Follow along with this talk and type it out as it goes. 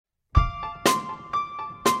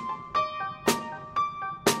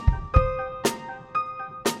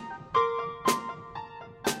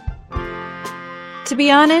To be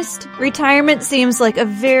honest, retirement seems like a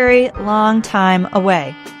very long time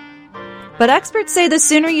away. But experts say the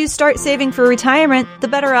sooner you start saving for retirement, the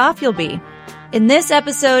better off you'll be. In this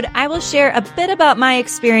episode, I will share a bit about my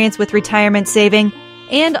experience with retirement saving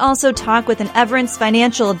and also talk with an Everence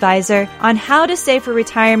financial advisor on how to save for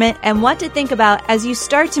retirement and what to think about as you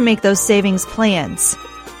start to make those savings plans.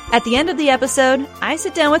 At the end of the episode, I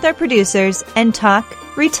sit down with our producers and talk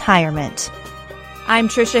retirement. I'm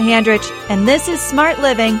Trisha Handrich, and this is Smart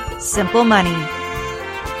Living, Simple Money.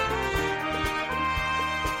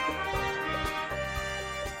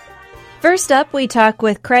 First up, we talk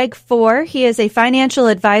with Craig Fohr. He is a financial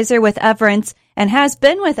advisor with Everence and has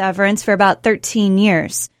been with Everence for about 13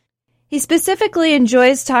 years. He specifically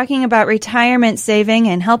enjoys talking about retirement saving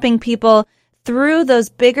and helping people through those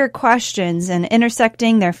bigger questions and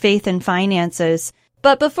intersecting their faith and finances.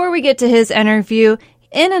 But before we get to his interview,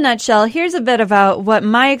 in a nutshell, here's a bit about what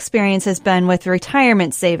my experience has been with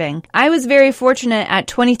retirement saving. I was very fortunate at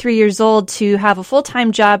 23 years old to have a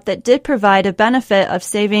full-time job that did provide a benefit of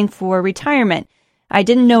saving for retirement. I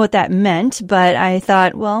didn't know what that meant, but I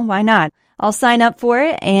thought, well, why not? I'll sign up for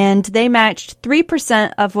it, and they matched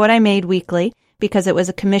 3% of what I made weekly because it was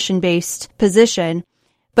a commission-based position.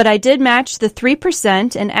 But I did match the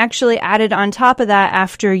 3% and actually added on top of that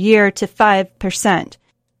after a year to 5%.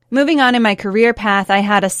 Moving on in my career path, I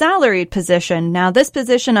had a salaried position. Now, this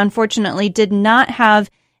position, unfortunately, did not have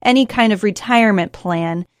any kind of retirement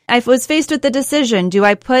plan. I was faced with the decision, do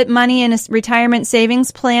I put money in a retirement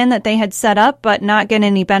savings plan that they had set up but not get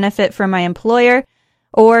any benefit from my employer,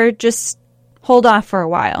 or just hold off for a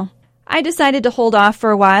while? I decided to hold off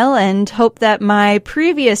for a while and hope that my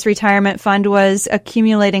previous retirement fund was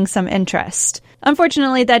accumulating some interest.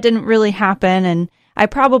 Unfortunately, that didn't really happen, and I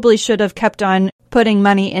probably should have kept on putting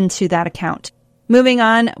money into that account. Moving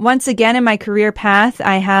on, once again in my career path,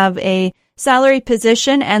 I have a salary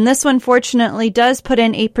position, and this one fortunately does put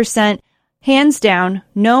in 8%, hands down,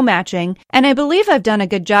 no matching, and I believe I've done a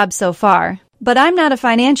good job so far. But I'm not a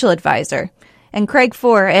financial advisor, and Craig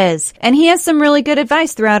Fohr is, and he has some really good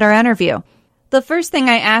advice throughout our interview. The first thing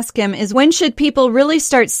I ask him is, when should people really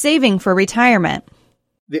start saving for retirement?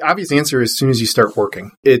 The obvious answer is as soon as you start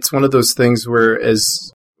working. It's one of those things where,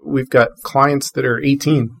 as we've got clients that are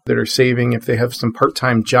 18 that are saving if they have some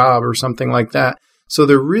part-time job or something like that. So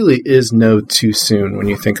there really is no too soon when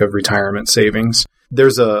you think of retirement savings.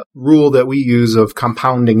 There's a rule that we use of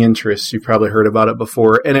compounding interest. You've probably heard about it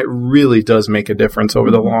before, and it really does make a difference over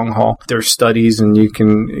the long haul. There's studies, and you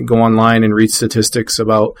can go online and read statistics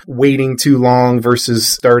about waiting too long versus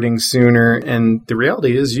starting sooner. And the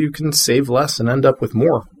reality is you can save less and end up with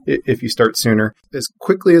more if you start sooner. As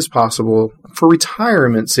quickly as possible. For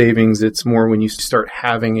retirement savings, it's more when you start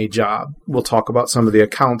having a job. We'll talk about some of the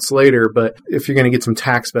accounts later, but if you're going to get some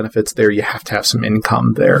tax benefits there, you have to have some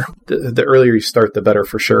income there. The earlier you start, the better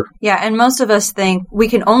for sure. Yeah, and most of us think we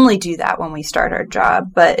can only do that when we start our job,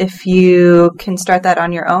 but if you can start that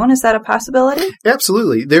on your own, is that a possibility?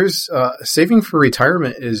 Absolutely. There's saving for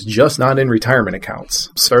retirement is just not in retirement accounts.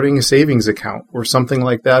 Starting a savings account or something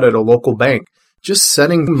like that at a local bank, just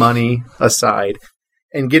setting money aside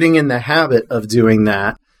and getting in the habit of doing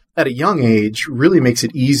that at a young age really makes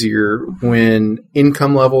it easier when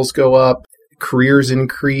income levels go up, careers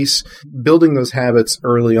increase. Building those habits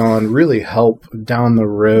early on really help down the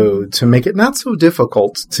road to make it not so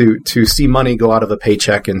difficult to see money go out of a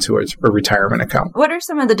paycheck into a retirement account. What are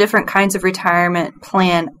some of the different kinds of retirement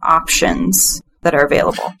plan options that are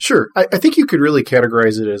available? Sure. I think you could really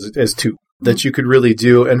categorize it as two that you could really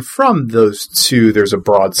do. And from those two, there's a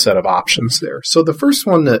broad set of options there. So the first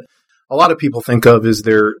one that a lot of people think of is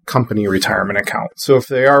their company retirement account. So if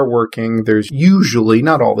they are working, there's usually,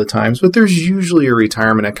 not all the times, but there's usually a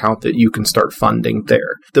retirement account that you can start funding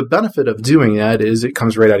there. The benefit of doing that is it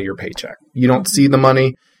comes right out of your paycheck. You don't see the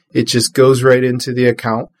money. It just goes right into the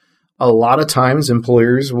account. A lot of times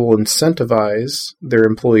employers will incentivize their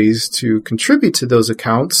employees to contribute to those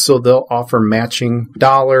accounts, so they'll offer matching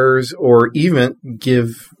dollars or even give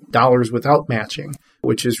dollars without matching,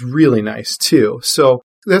 which is really nice too. So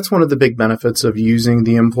that's one of the big benefits of using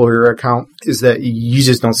the employer account is that you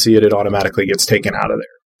just don't see it. It automatically gets taken out of there.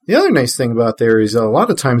 The other nice thing about there is a lot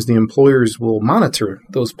of times the employers will monitor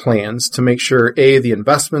those plans to make sure, A, the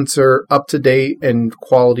investments are up to date and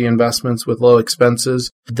quality investments with low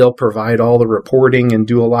expenses. They'll provide all the reporting and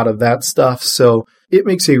do a lot of that stuff. So it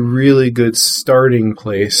makes a really good starting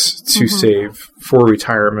place to save for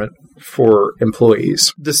retirement for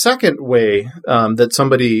employees. The second way that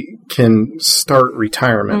somebody can start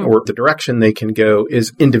retirement or the direction they can go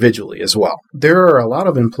is individually as well. There are a lot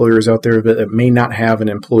of employers out there that may not have an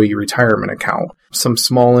employee retirement account. Some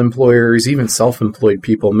small employers, even self-employed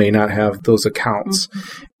people may not have those accounts.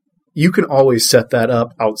 You can always set that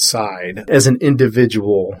up outside as an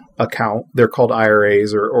individual account. They're called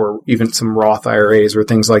IRAs or even some Roth IRAs or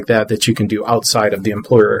things like that you can do outside of the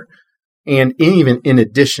employer and even in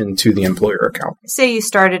addition to the employer account. Say you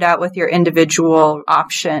started out with your individual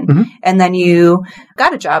option and then you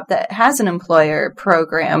got a job that has an employer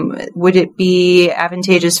program. Would it be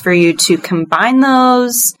advantageous for you to combine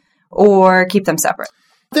those or keep them separate?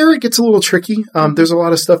 There it gets a little tricky. There's a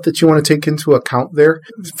lot of stuff that you want to take into account there.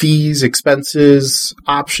 Fees, expenses,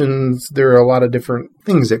 options. There are a lot of different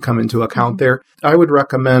things that come into account there. I would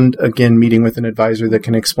recommend, again, meeting with an advisor that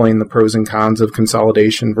can explain the pros and cons of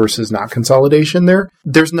consolidation versus not consolidation there.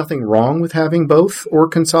 There's nothing wrong with having both or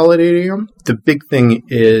consolidating them. The big thing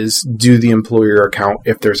is do the employer account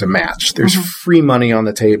if there's a match. There's free money on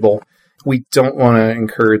the table. We don't want to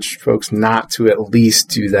encourage folks not to at least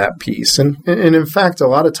do that piece. And in fact, a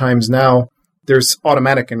lot of times now, there's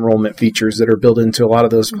automatic enrollment features that are built into a lot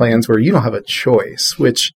of those plans where you don't have a choice,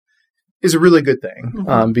 which is a really good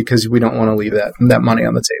thing because we don't want to leave that money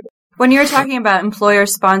on the table. When you're talking about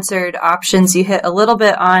employer-sponsored options, you hit a little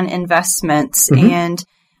bit on investments. And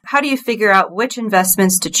how do you figure out which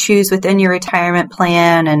investments to choose within your retirement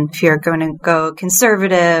plan? And if you're going to go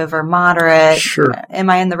conservative or moderate, am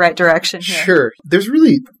I in the right direction here? Sure. There's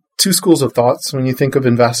really two schools of thoughts when you think of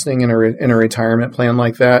investing in a retirement plan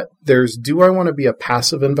like that. There's, do I want to be a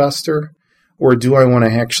passive investor or do I want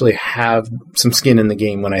to actually have some skin in the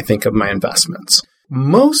game when I think of my investments?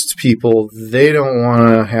 Most people, they don't want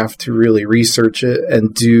to have to really research it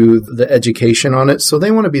and do the education on it. So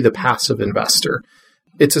they want to be the passive investor.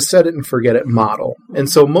 It's a set it and forget it model. And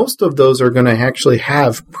so most of those are going to actually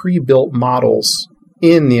have pre-built models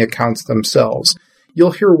in the accounts themselves.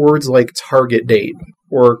 You'll hear words like target date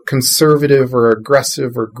or conservative or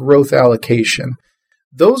aggressive or growth allocation.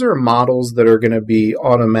 Those are models that are going to be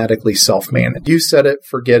automatically self-managed. You set it,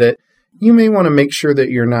 forget it. You may want to make sure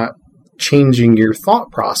that you're not changing your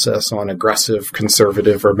thought process on aggressive,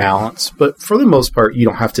 conservative, or balance. But for the most part, you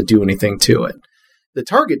don't have to do anything to it. The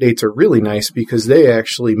target dates are really nice because they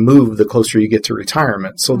actually move the closer you get to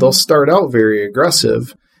retirement. So they'll start out very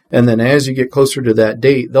aggressive, and then as you get closer to that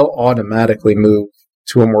date, they'll automatically move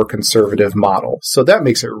to a more conservative model. So that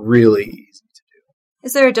makes it really easy to do.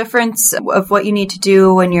 Is there a difference of what you need to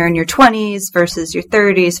do when you're in your 20s versus your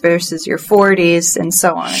 30s versus your 40s and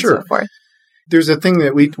so on and so forth? There's a thing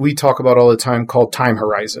that we talk about all the time called time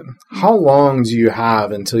horizon. How long do you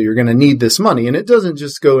have until you're going to need this money? And it doesn't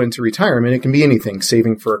just go into retirement. It can be anything,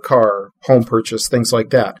 saving for a car, home purchase, things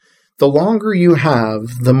like that. The longer you have,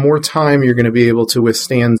 the more time you're going to be able to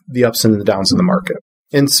withstand the ups and the downs of the market.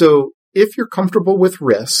 And so if you're comfortable with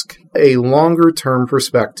risk, a longer term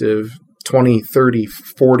perspective, 20, 30,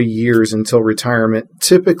 40 years until retirement,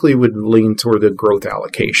 typically would lean toward the growth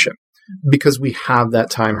allocation, because we have that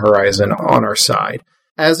time horizon on our side.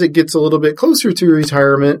 As it gets a little bit closer to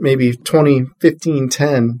retirement, maybe 20, 15,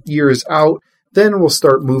 10 years out, then we'll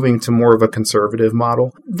start moving to more of a conservative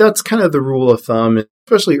model. That's kind of the rule of thumb,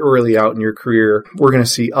 especially early out in your career. We're going to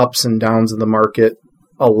see ups and downs in the market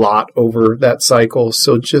a lot over that cycle.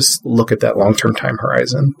 So just look at that long-term time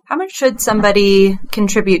horizon. How much should somebody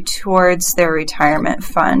contribute towards their retirement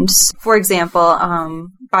funds? For example,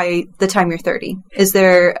 by the time you're 30, is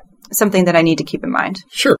there something that I need to keep in mind?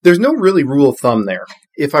 Sure. There's no really rule of thumb there.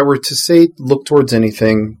 If I were to say look towards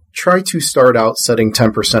anything, try to start out setting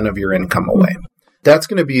 10% of your income away. That's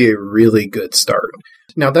going to be a really good start.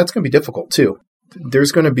 Now, that's going to be difficult too.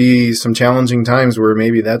 There's going to be some challenging times where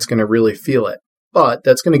maybe that's going to really feel it, but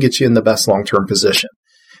that's going to get you in the best long-term position.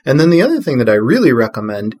 And then the other thing that I really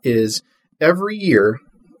recommend is every year,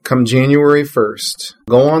 come January 1st,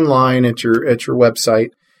 go online at your website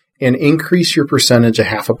and increase your percentage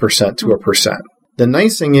 0.5% to 1%. The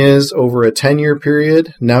nice thing is, over a 10-year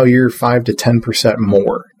period, now you're 5 to 10%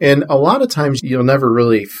 more. And a lot of times you'll never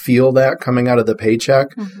really feel that coming out of the paycheck,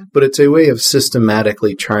 but it's a way of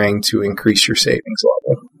systematically trying to increase your savings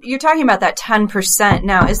level. You're talking about that 10%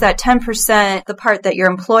 now. Is that 10% the part that your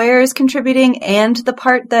employer is contributing and the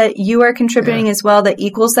part that you are contributing as well that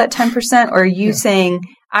equals that 10%? Or are you saying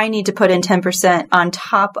I need to put in 10% on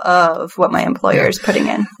top of what my employer is putting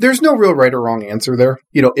in? There's no real right or wrong answer there.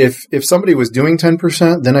 You know, if somebody was doing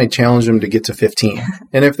 10%, then I challenge them to get to 15.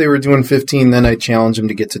 And if they were doing 15, then I challenge them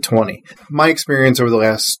to get to 20. My experience over the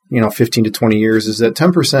last, 15 to 20 years is that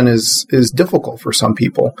 10% is difficult for some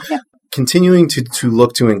people. continuing to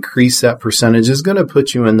look to increase that percentage is going to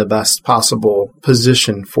put you in the best possible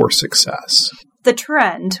position for success. The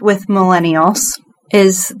trend with millennials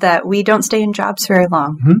is that we don't stay in jobs very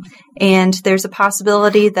long. Mm-hmm. And there's a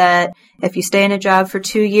possibility that if you stay in a job for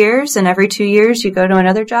 2 years and every 2 years you go to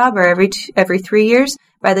another job, or every 3 years,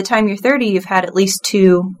 by the time you're 30, you've had at least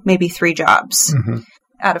 2, maybe 3 jobs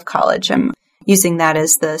out of college. I'm using that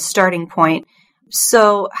as the starting point.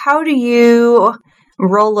 So how do you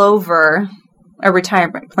roll over a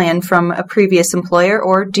retirement plan from a previous employer,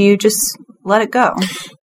 or do you just let it go?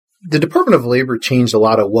 The Department of Labor changed a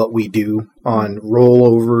lot of what we do on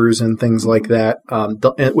rollovers and things like that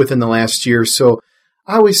within the last year. So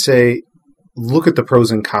I always say, look at the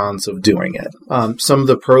pros and cons of doing it. Some of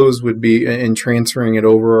the pros would be in transferring it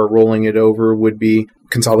over or rolling it over would be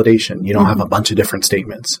consolidation. You don't have a bunch of different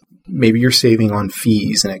statements. Maybe you're saving on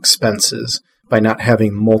fees and expenses by not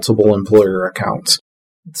having multiple employer accounts.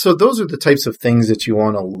 So those are the types of things that you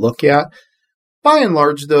want to look at. By and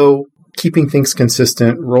large, though, keeping things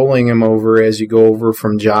consistent, rolling them over as you go over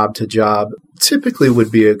from job to job, typically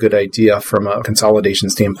would be a good idea from a consolidation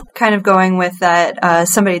standpoint. Kind of going with that,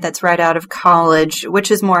 somebody that's right out of college,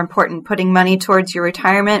 which is more important, putting money towards your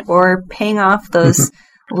retirement or paying off those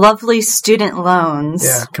lovely student loans?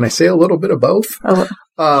 Yeah. Can I say a little bit of both?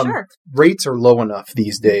 Sure. Rates are low enough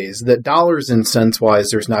these days that dollars and cents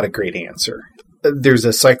wise, there's not a great answer. There's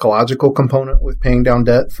a psychological component with paying down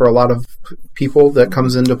debt for a lot of people that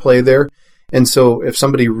comes into play there. And so if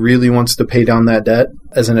somebody really wants to pay down that debt,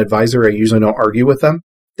 as an advisor, I usually don't argue with them.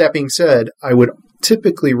 That being said, I would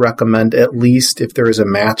typically recommend, at least if there is a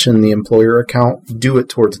match in the employer account, do it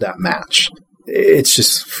towards that match. It's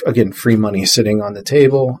just, again, free money sitting on the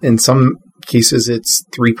table. In some cases, it's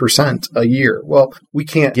 3% a year. Well, we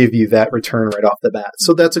can't give you that return right off the bat.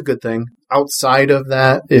 So that's a good thing. Outside of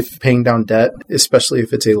that, if paying down debt, especially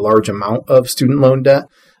if it's a large amount of student loan debt,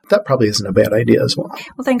 that probably isn't a bad idea as well.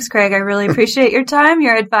 Well, thanks, Craig. I really appreciate your time,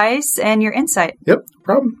 your advice, and your insight. Yep, no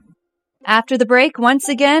problem. After the break, once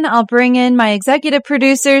again, I'll bring in my executive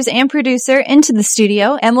producers and producer into the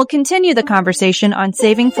studio, and we'll continue the conversation on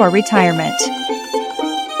saving for retirement.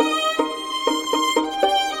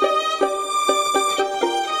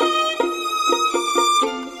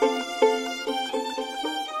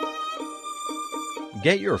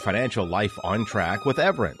 Get your financial life on track with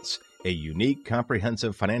Everence, a unique,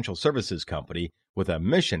 comprehensive financial services company with a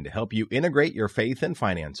mission to help you integrate your faith and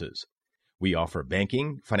finances. We offer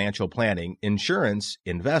banking, financial planning, insurance,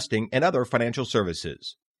 investing, and other financial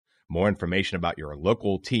services. More information about your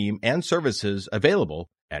local team and services available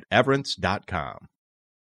at Everence.com.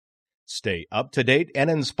 Stay up to date and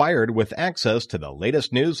inspired with access to the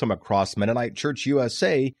latest news from across Mennonite Church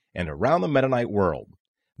USA and around the Mennonite world.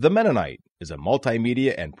 The Mennonite is a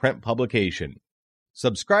multimedia and print publication.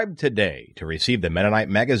 Subscribe today to receive the Mennonite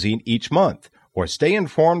magazine each month, or stay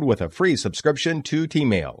informed with a free subscription to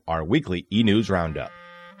T-Mail, our weekly e-news roundup.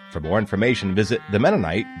 For more information, visit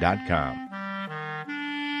themennonite.com.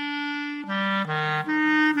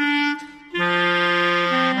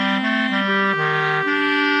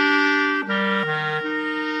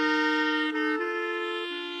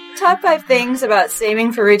 Top 5 things about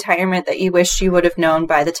saving for retirement that you wish you would have known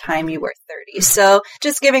by the time you were 30. So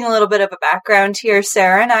just giving a little bit of a background here,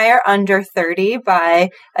 Sarah and I are under 30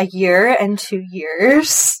 by a year and 2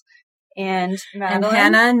 years. And Madeline? And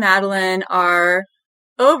Hannah and Madeline are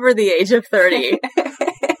over the age of 30.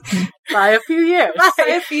 By a few years. By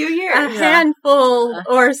a few years. A handful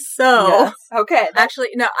or so. Yes. Okay. Actually,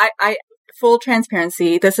 no, I full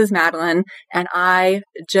transparency, this is Madeline, and I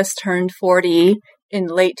just turned 40 in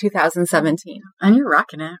late 2017. And you're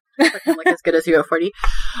rocking it. Looking like as good as you at 40.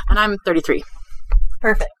 And I'm 33.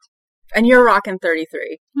 Perfect. And you're rocking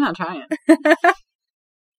 33. I'm not trying.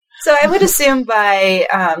 So I would assume by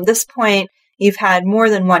this point, you've had more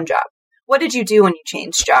than one job. What did you do when you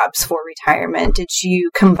changed jobs for retirement? Did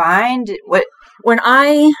you combine? When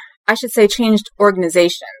I should say changed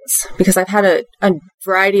organizations, because I've had a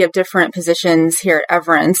variety of different positions here at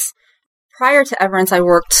Everence. Prior to Everence, I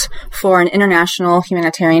worked for an international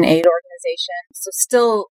humanitarian aid organization. So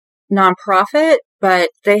still nonprofit, but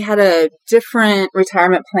they had a different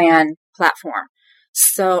retirement plan platform.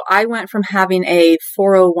 So I went from having a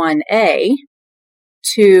 401A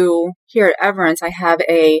to here at Everence, I have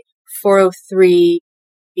a 403B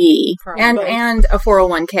and a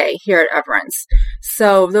 401k here at Everence.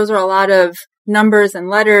 So those are a lot of numbers and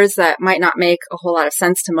letters that might not make a whole lot of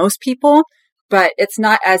sense to most people. But it's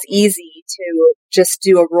not as easy to just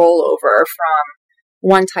do a rollover from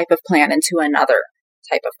one type of plan into another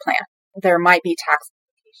type of plan. There might be tax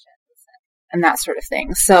implications and that sort of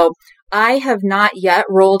thing. So I have not yet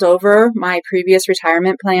rolled over my previous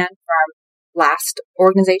retirement plan from last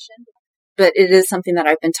organization, but it is something that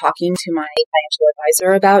I've been talking to my financial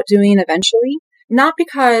advisor about doing eventually. Not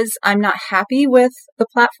because I'm not happy with the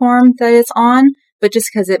platform that it's on, but just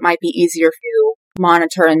because it might be easier to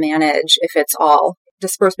monitor and manage if it's all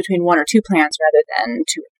dispersed between one or two plans rather than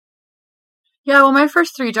two. Yeah, well, my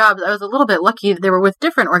first 3 jobs, I was a little bit lucky. They were with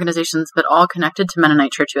different organizations, but all connected to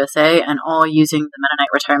Mennonite Church USA and all using the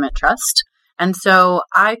Mennonite Retirement Trust. And so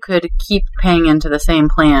I could keep paying into the same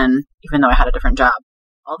plan, even though I had a different job.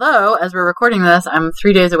 Although, as we're recording this, I'm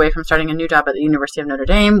 3 days away from starting a new job at the University of Notre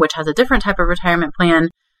Dame, which has a different type of retirement plan,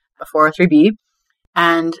 a 403B.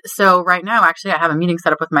 And so right now, actually, I have a meeting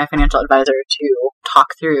set up with my financial advisor to talk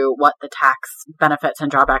through what the tax benefits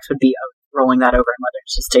and drawbacks would be of rolling that over and whether it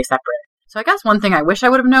should stay separate. So I guess one thing I wish I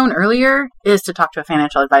would have known earlier is to talk to a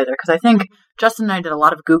financial advisor, because I think Justin and I did a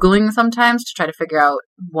lot of Googling sometimes to try to figure out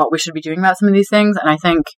what we should be doing about some of these things. And I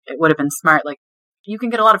think it would have been smart. Like, you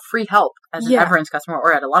can get a lot of free help as an Everence customer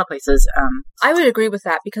or at a lot of places. I would agree with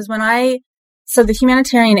that, because so the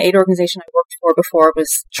humanitarian aid organization I worked for before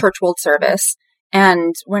was Church World Service.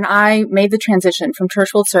 And when I made the transition from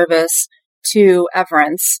Church World Service to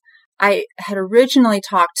Everence, I had originally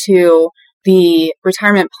talked to the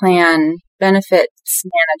retirement plan benefits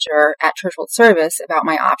manager at Church World Service about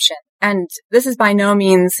my option. And this is by no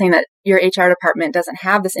means saying that your HR department doesn't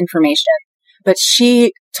have this information, but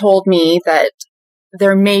she told me that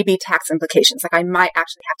there may be tax implications. Like, I might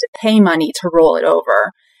actually have to pay money to roll it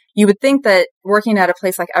over. You would think that working at a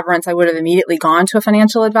place like Everence, I would have immediately gone to a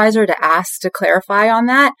financial advisor to ask to clarify on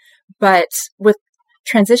that. But with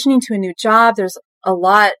transitioning to a new job, there's a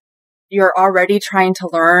lot you're already trying to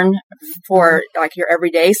learn for like your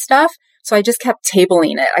everyday stuff. So I just kept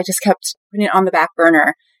tabling it. I just kept putting it on the back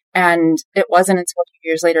burner. And it wasn't until 2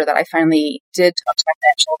 years later that I finally did talk to my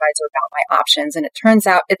financial advisor about my options. And it turns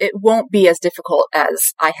out it won't be as difficult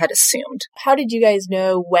as I had assumed. How did you guys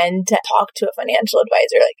know when to talk to a financial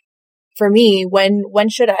advisor? Like, for me, when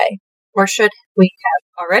should I? Or should we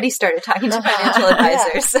have already started talking to financial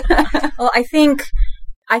advisors? Well, I think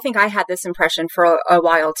I had this impression for a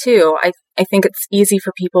while too. I think it's easy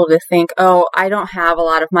for people to think, oh, I don't have a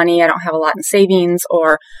lot of money. I don't have a lot in savings,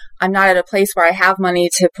 or I'm not at a place where I have money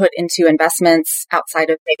to put into investments outside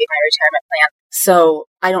of maybe my retirement plan. So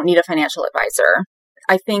I don't need a financial advisor.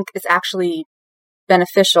 I think it's actually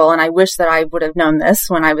beneficial, and I wish that I would have known this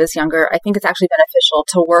when I was younger. I think it's actually beneficial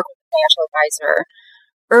to work with a financial advisor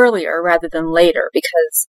earlier rather than later,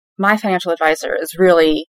 because my financial advisor is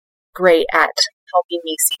really great at helping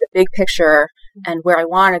me see the big picture and where I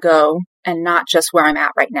want to go, and not just where I'm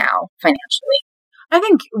at right now financially. I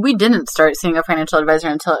think we didn't start seeing a financial advisor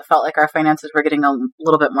until it felt like our finances were getting a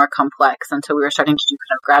little bit more complex, until we were starting to do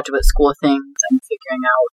kind of graduate school things and figuring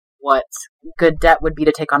out what good debt would be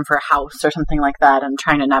to take on for a house or something like that, and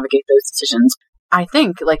trying to navigate those decisions. I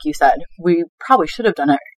think, like you said, we probably should have done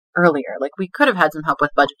it earlier. Like, we could have had some help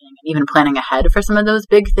with budgeting and even planning ahead for some of those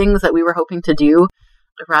big things that we were hoping to do,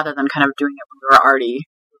 rather than kind of doing it when we were already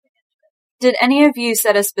moving into it. Did any of you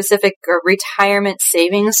set a specific retirement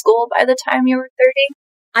savings goal by the time you were 30?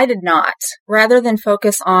 I did not. Rather than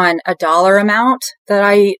focus on a dollar amount that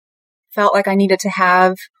I felt like I needed to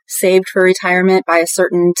have saved for retirement by a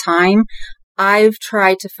certain time, I've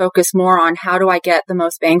tried to focus more on how do I get the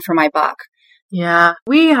most bang for my buck. Yeah,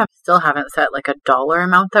 we still haven't set like a dollar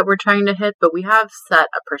amount that we're trying to hit, but we have set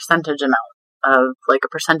a percentage amount of like a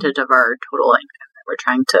percentage of our total income that we're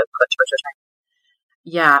trying to put towards retirement.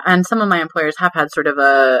 Yeah, and some of my employers have had sort of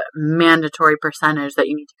a mandatory percentage that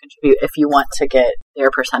you need to contribute if you want to get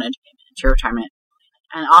their percentage payment into your retirement.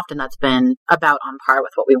 And often that's been about on par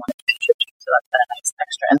with what we want to contribute, so that's been a nice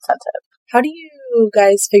extra incentive. How do you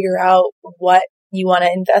guys figure out what you want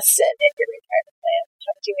to invest in your retirement plan?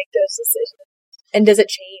 How did you make those decisions? And does it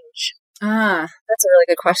change? That's a really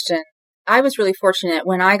good question. I was really fortunate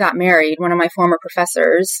when I got married. One of my former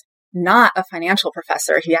professors, not a financial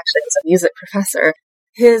professor, he actually was a music professor,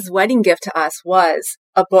 his wedding gift to us was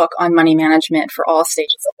a book on money management for all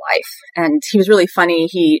stages of life. And he was really funny.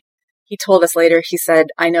 He told us later, he said,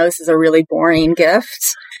 I know this is a really boring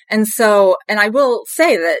gift. And I will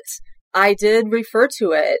say that I did refer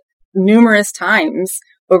to it numerous times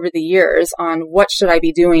over the years on what should I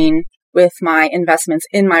be doing with my investments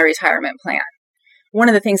in my retirement plan. One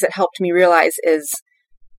of the things that helped me realize is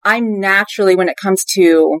I'm naturally, when it comes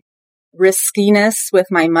to riskiness with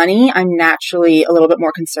my money, I'm naturally a little bit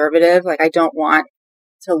more conservative. Like, I don't want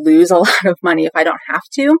to lose a lot of money if I don't have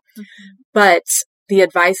to. Mm-hmm. But the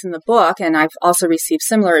advice in the book, and I've also received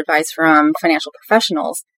similar advice from financial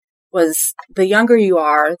professionals, was the younger you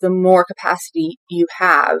are, the more capacity you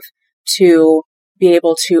have to be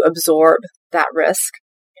able to absorb that risk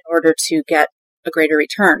in order to get a greater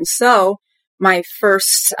return. So my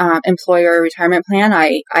first employer retirement plan,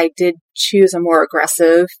 I did choose a more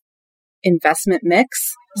aggressive investment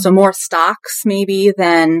mix. So more stocks maybe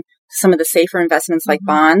than some of the safer investments like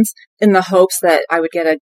bonds, in the hopes that I would get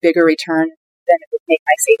a bigger return than it would make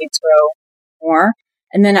my savings grow more.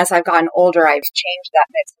 And then as I've gotten older, I've changed that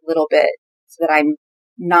mix a little bit so that I'm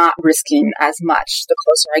not risking as much the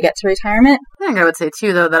closer I get to retirement. I think I would say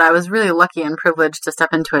too, though, that I was really lucky and privileged to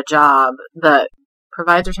step into a job that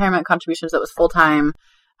provides retirement contributions that was full-time,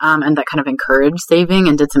 and that kind of encouraged saving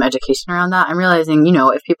and did some education around that. I'm realizing,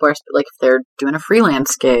 if people are like, if they're doing a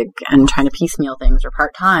freelance gig and trying to piecemeal things or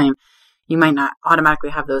part-time, you might not automatically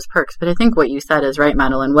have those perks. But I think what you said is right,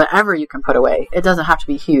 Madeline. Whatever you can put away, it doesn't have to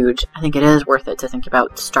be huge. I think it is worth it to think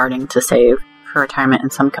about starting to save for retirement in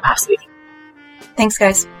some capacity. Thanks,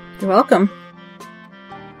 guys. You're welcome.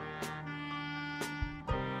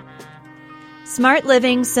 Smart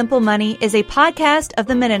Living, Simple Money is a podcast of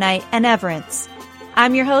the Mennonite and Everence.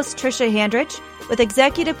 I'm your host, Trisha Handrich, with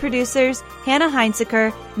executive producers Hannah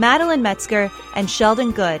Heinziker, Madeline Metzger, and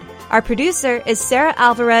Sheldon Good. Our producer is Sarah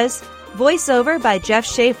Alvarez, voiceover by Jeff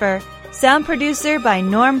Schaefer, sound producer by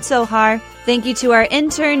Norm Sohar. Thank you to our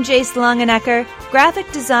intern, Jace Longenecker, graphic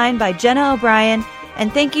design by Jenna O'Brien,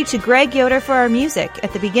 and thank you to Greg Yoder for our music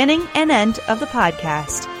at the beginning and end of the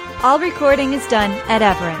podcast. All recording is done at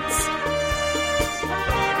Everence.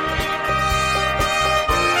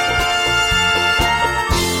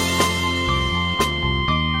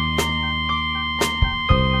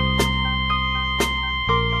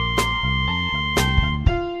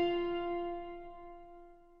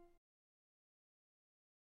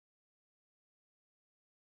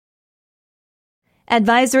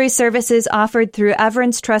 Advisory services offered through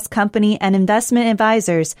Everence Trust Company and Investment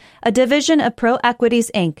Advisors, a division of Pro Equities,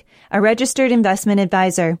 Inc., a registered investment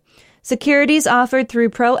advisor. Securities offered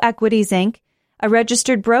through Pro Equities, Inc., a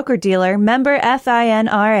registered broker-dealer, member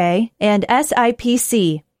FINRA, and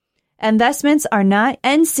SIPC. Investments are not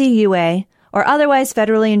NCUA or otherwise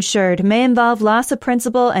federally insured, may involve loss of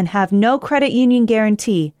principal, and have no credit union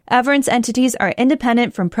guarantee. Everence entities are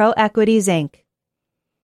independent from Pro Equities, Inc.